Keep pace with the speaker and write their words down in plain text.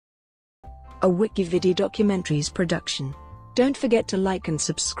a WikiVidi documentaries production. Don't forget to like and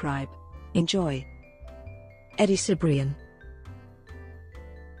subscribe. Enjoy. Eddie Cibrian.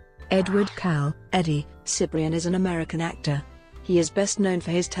 Edward Cal Eddie Cibrian is an American actor. He is best known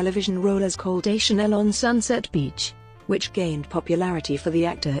for his television role as Cole Deschanel on Sunset Beach, which gained popularity for the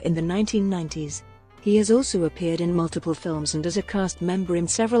actor in the 1990s. He has also appeared in multiple films and as a cast member in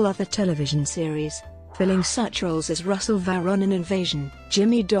several other television series, filling such roles as Russell Varon in Invasion,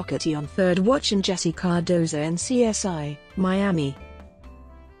 Jimmy Doherty on Third Watch and Jesse Cardoza in CSI, Miami.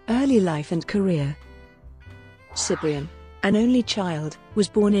 Early life and career. Cibrian, an only child, was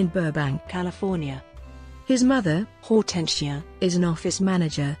born in Burbank, California. His mother, Hortensia, is an office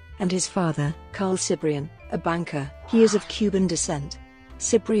manager, and his father, Carl Cibrian, a banker. He is of Cuban descent.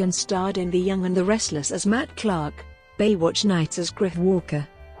 Cibrian starred in The Young and the Restless as Matt Clark, Baywatch Nights as Griff Walker,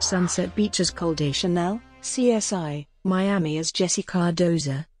 Sunset Beach as Cole Deschanel, CSI, Miami as Jesse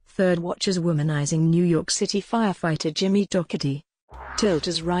Cardoza, Third Watch as womanizing New York City firefighter Jimmy Doherty, Tilt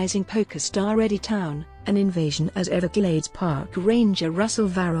as rising poker star Eddie Town, and Invasion as Everglades Park Ranger Russell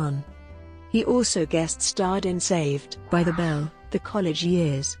Varon. He also guest-starred in Saved by the Bell, The College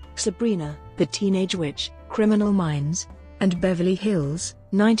Years, Sabrina, The Teenage Witch, Criminal Minds, and Beverly Hills,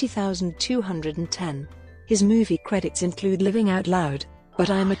 90210. His movie credits include Living Out Loud, But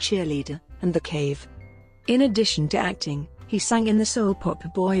I'm a Cheerleader, and The Cave. In addition to acting, he sang in the soul pop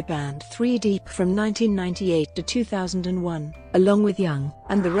boy band 3 Deep from 1998 to 2001, along with Young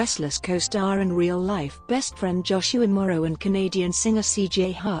and the Restless co-star and real-life best friend Joshua Morrow and Canadian singer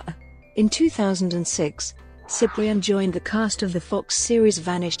CJ Hart. In 2006, Cibrian joined the cast of the Fox series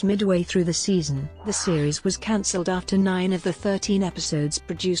Vanished midway through the season. The series was cancelled after 9 of the 13 episodes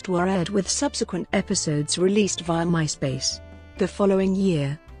produced were aired, with subsequent episodes released via MySpace. The following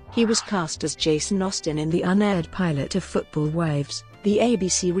year, he was cast as Jason Austin in the unaired pilot of Football Wives, the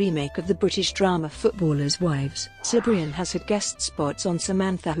ABC remake of the British drama Footballers' Wives. Cibrian has had guest spots on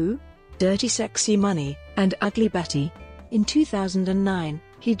Samantha Who, Dirty Sexy Money, and Ugly Betty. In 2009,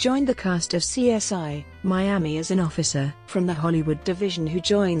 he joined the cast of CSI, Miami as an officer from the Hollywood division who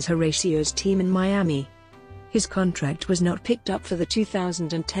joins Horacio's team in Miami. His contract was not picked up for the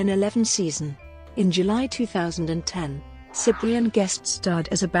 2010-11 season. In July 2010, Cibrian guest-starred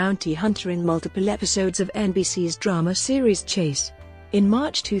as a bounty hunter in multiple episodes of NBC's drama series Chase. In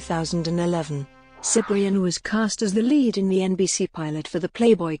March 2011, Cibrian was cast as the lead in the NBC pilot for the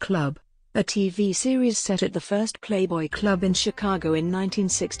Playboy Club, a TV series set at the first Playboy Club in Chicago in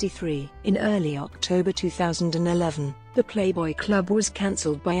 1963. In early October 2011, the Playboy Club was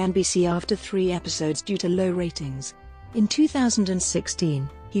cancelled by NBC after 3 episodes due to low ratings. In 2016,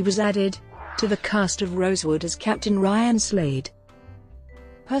 he was added to the cast of Rosewood as Captain Ryan Slade.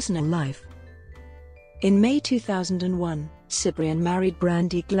 Personal life. In May 2001, Cibrian married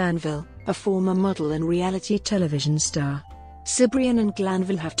Brandi Glanville, a former model and reality television star. Cibrian and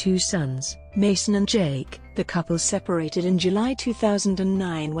Glanville have 2 sons, Mason and Jake. The couple separated in July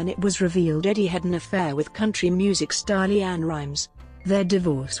 2009 when it was revealed Eddie had an affair with country music star LeAnn Rimes. Their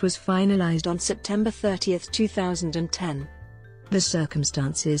divorce was finalized on September 30, 2010. The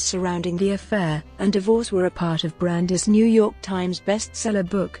circumstances surrounding the affair and divorce were a part of Brandi's New York Times bestseller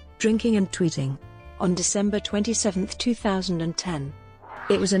book, Drinking and Tweeting. On December 27, 2010,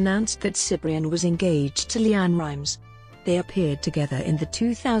 it was announced that Cibrian was engaged to LeAnn Rimes. They appeared together in the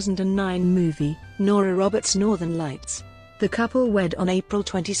 2009 movie, Nora Roberts' Northern Lights. The couple wed on April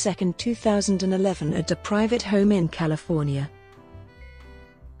 22, 2011 at a private home in California.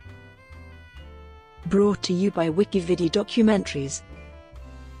 Brought to you by WikiVidi Documentaries.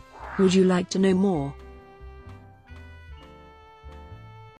 Would you like to know more?